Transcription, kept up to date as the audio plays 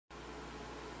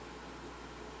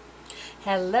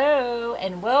Hello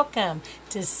and welcome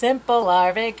to Simple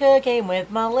RV Cooking with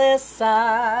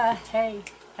Melissa. Hey,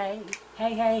 hey,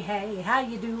 hey, hey, hey, how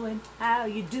you doing? How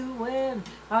you doing?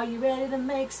 Are you ready to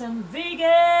make some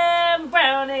vegan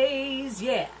brownies?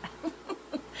 Yeah.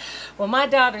 Well, my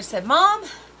daughter said, Mom,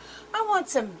 I want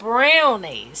some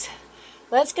brownies.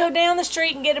 Let's go down the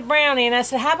street and get a brownie. And I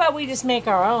said, how about we just make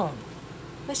our own?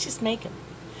 Let's just make them.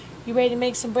 You ready to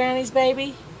make some brownies,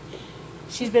 baby?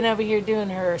 She's been over here doing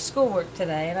her schoolwork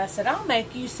today, and I said, I'll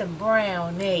make you some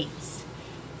brownies.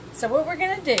 So what we're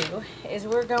going to do is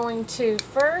we're going to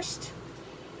first,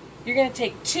 you're going to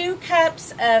take 2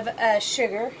 cups of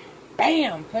sugar,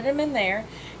 bam, put them in there,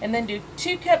 and then do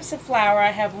 2 cups of flour.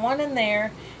 I have 1 in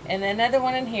there and another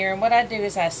 1 in here, and what I do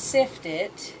is I sift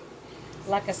it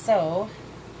like a so.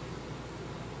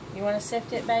 You want to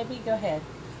sift it, baby? Go ahead.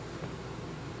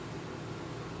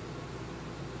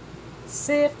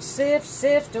 Sift, sift,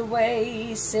 sift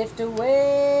away,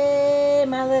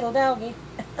 my little doggy.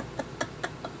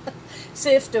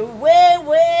 Sift away,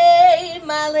 way,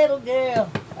 my little girl.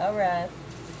 All right.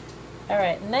 All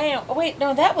right, now, oh wait,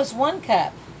 no, that was 1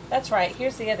 cup. That's right,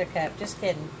 here's the other cup. Just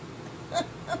kidding.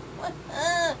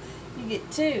 You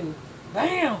get 2.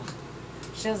 Bam!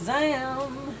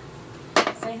 Shazam!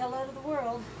 Say hello to the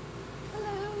world.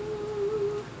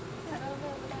 Hello. I don't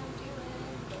know what I'm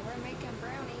doing, but we're making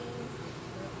brownies.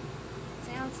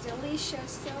 Sounds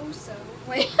delicioso.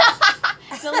 Wait.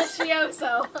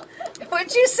 Delicioso.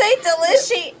 What'd you say,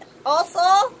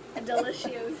 delicioso?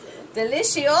 Delicioso.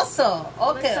 Delicioso.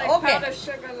 Okay, Looks like okay. powdered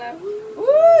sugar left.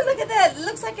 Woo, look at that. It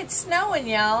looks like it's snowing,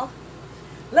 y'all.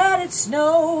 Let it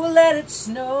snow, let it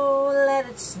snow, let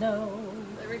it snow.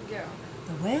 There we go.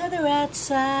 The weather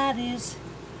outside is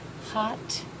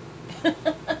hot.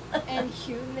 And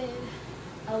humid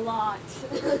a lot.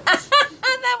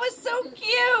 That was so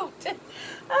cute.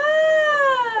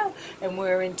 Ah, and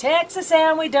we're in Texas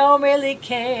and we don't really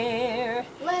care.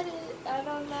 Let it, I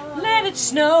don't know. Let it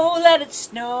snow, let it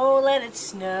snow, let it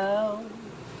snow.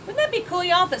 Wouldn't that be cool,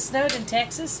 y'all, if it snowed in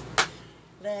Texas?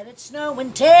 Let it snow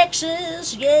in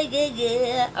Texas, yeah, yeah,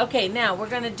 yeah. Okay, now we're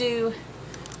going to do,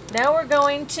 can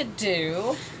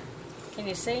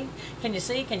you see? Can you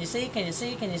see? Can you see? Can you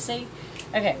see? Can you see?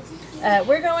 Okay,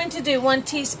 we're going to do 1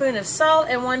 teaspoon of salt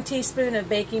and 1 teaspoon of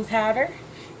baking powder.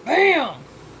 Bam!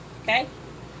 Okay,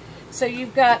 so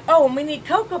you've got, oh, and we need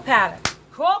cocoa powder.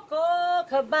 Cocoa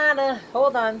cabana,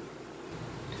 hold on.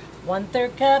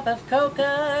 1/3 cup of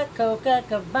coca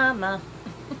cabana.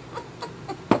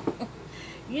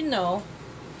 You know,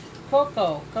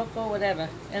 cocoa, whatever.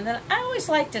 And then I always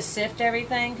like to sift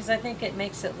everything because I think it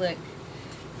makes it look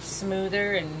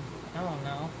smoother and, I don't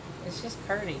know, it's just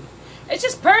pretty. It's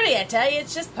just pretty, I tell you,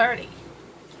 it's just pretty.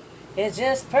 It's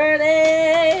just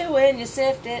pretty when you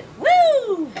sift it.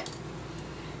 Woo!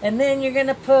 And then you're going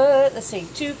to put, let's see,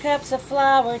 2 cups of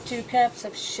flour, 2 cups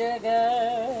of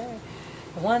sugar,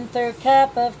 1/3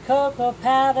 cup of cocoa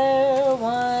powder,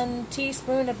 1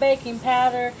 teaspoon of baking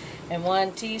powder, and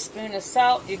 1 teaspoon of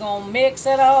salt. You're going to mix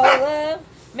it all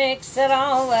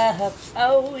up,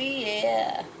 oh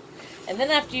yeah. And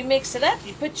then after you mix it up,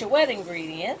 you put your wet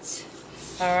ingredients,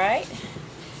 all right?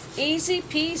 Easy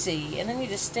peasy. And then you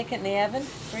just stick it in the oven,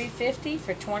 350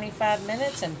 for 25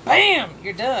 minutes, and bam,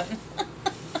 you're done.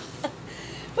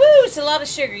 Woo, it's a lot of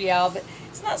sugar, y'all, but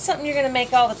it's not something you're going to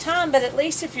make all the time, but at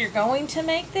least if you're going to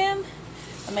make them,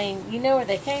 I mean, you know where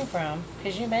they came from,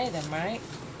 because you made them, right?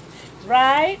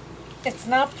 Right? It's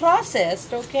not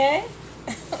processed, okay?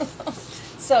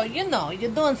 So, you know,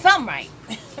 you're doing something right.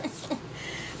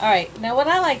 Alright, now what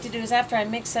I like to do is after I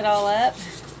mix it all up,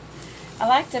 I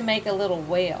like to make a little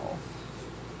well.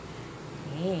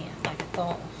 Yeah, like a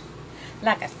thaw.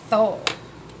 Like a thaw.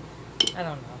 I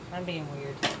don't know. I'm being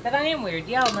weird. But I am weird.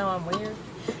 Y'all know I'm weird.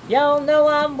 Y'all know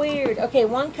I'm weird. Okay,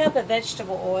 1 cup of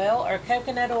vegetable oil or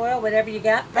coconut oil, whatever you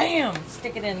got. Bam!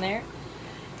 Stick it in there.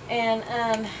 And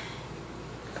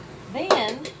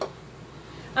then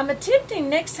I'm attempting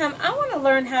next time, I want to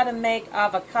learn how to make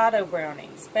avocado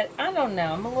brownies. But I don't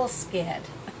know. I'm a little scared.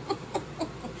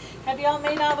 Have y'all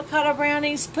made avocado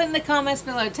brownies? Put in the comments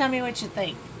below. Tell me what you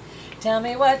think. Tell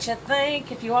me what you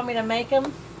think. If you want me to make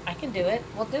them, I can do it.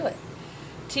 We'll do it.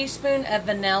 Teaspoon of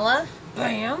vanilla.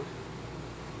 Bam.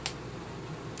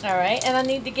 Alright, and I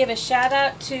need to give a shout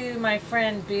out to my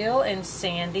friend Bill and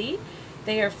Sandy.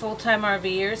 They are full-time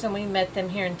RVers and we met them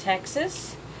here in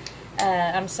Texas.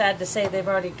 I'm sad to say they've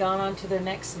already gone on to their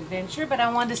next adventure, but I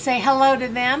wanted to say hello to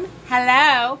them.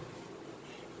 Hello.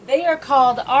 They are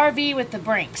called RV with the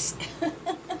Brinks.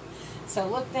 So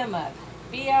look them up.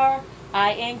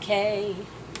 B-R-I-N-K.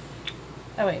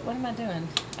 Oh wait, what am I doing?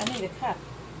 I need a cup.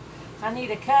 I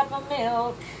need a cup of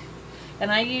milk.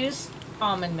 And I use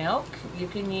almond milk. You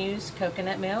can use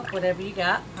coconut milk, whatever you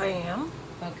got. Bam.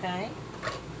 Okay.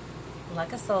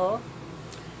 Like a soul.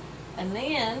 And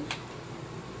then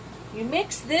you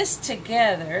mix this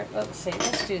together. Let's see,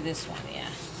 let's do this one, yeah.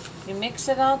 You mix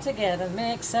it all together,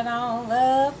 mix it all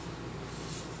up.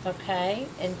 Okay,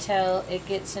 until it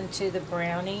gets into the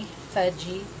brownie,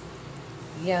 fudgy,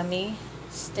 yummy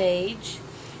stage.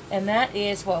 And that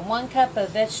is what, 1 cup of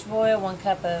vegetable oil, 1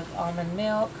 cup of almond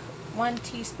milk, 1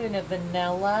 teaspoon of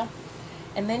vanilla,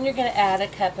 and then you're going to add a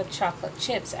cup of chocolate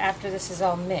chips after this is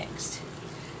all mixed.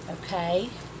 Okay,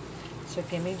 so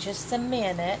give me just a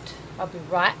minute. I'll be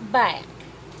right back.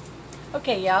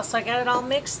 Okay, y'all, so I got it all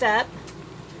mixed up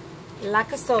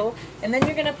like a so. And then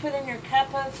you're going to put in your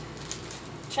cup of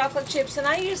chocolate chips, and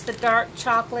I use the dark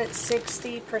chocolate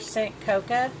 60%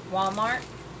 coca, Walmart.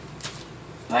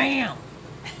 Bam!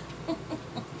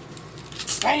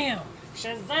 Bam!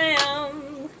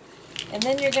 Shazam! And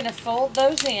then you're going to fold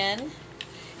those in,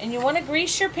 and you want to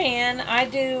grease your pan. I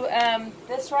do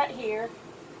this right here,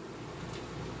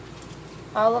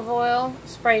 olive oil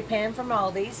spray pan from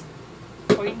Aldi's,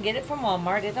 or you can get it from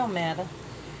Walmart, it don't matter.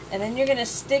 And then you're going to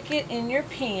stick it in your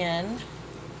pan.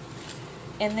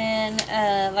 And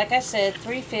then, like I said,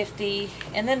 350,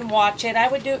 and then watch it. I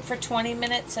would do it for 20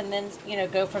 minutes and then, you know,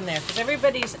 go from there. Because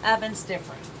everybody's oven's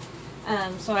different.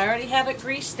 So I already have it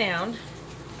greased down.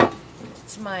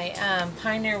 It's my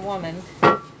Pioneer Woman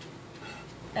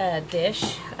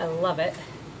dish. I love it.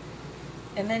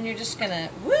 And then you're just going to,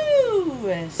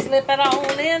 woo, slip it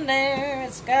on in there.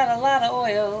 It's got a lot of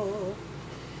oil.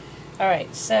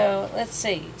 Alright, so let's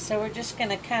see. So we're just going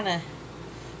to kind of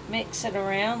mix it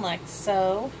around like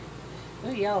so.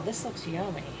 Ooh, y'all, this looks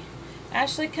yummy.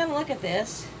 Ashley, come look at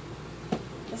this.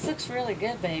 This looks really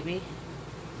good, baby.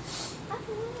 I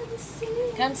want to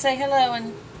see. Come say hello,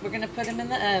 and we're going to put them in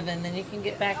the oven, then you can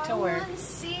get back to work. I want to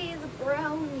see the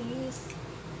brownies.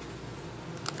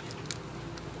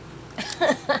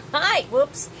 Hi,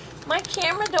 whoops. My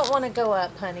camera don't want to go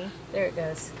up, honey. There it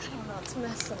goes. I don't know, it's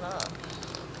messing up.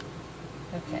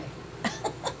 Okay.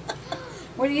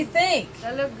 What do you think?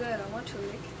 That look good. I want to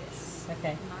lick this.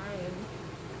 Okay.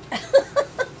 Mine.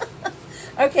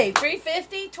 Okay,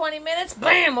 350, 20 minutes.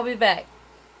 Bam, we'll be back.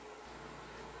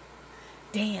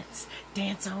 Dance,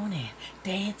 dance on it.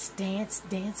 Dance, dance,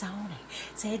 dance on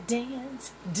it. Say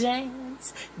dance,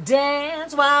 dance,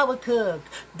 dance while we cook.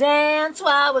 Dance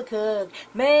while we cook.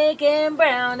 Making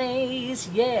brownies,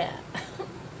 yeah.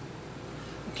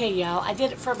 Okay, y'all, I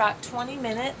did it for about 20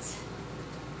 minutes.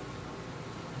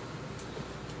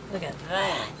 Look at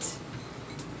that.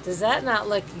 Does that not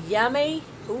look yummy?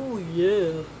 Oh,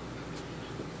 yeah.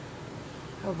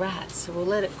 Alright, so we'll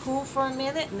let it cool for a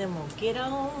minute, and then we'll get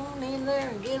on in there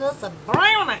and get us a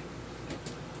brownie.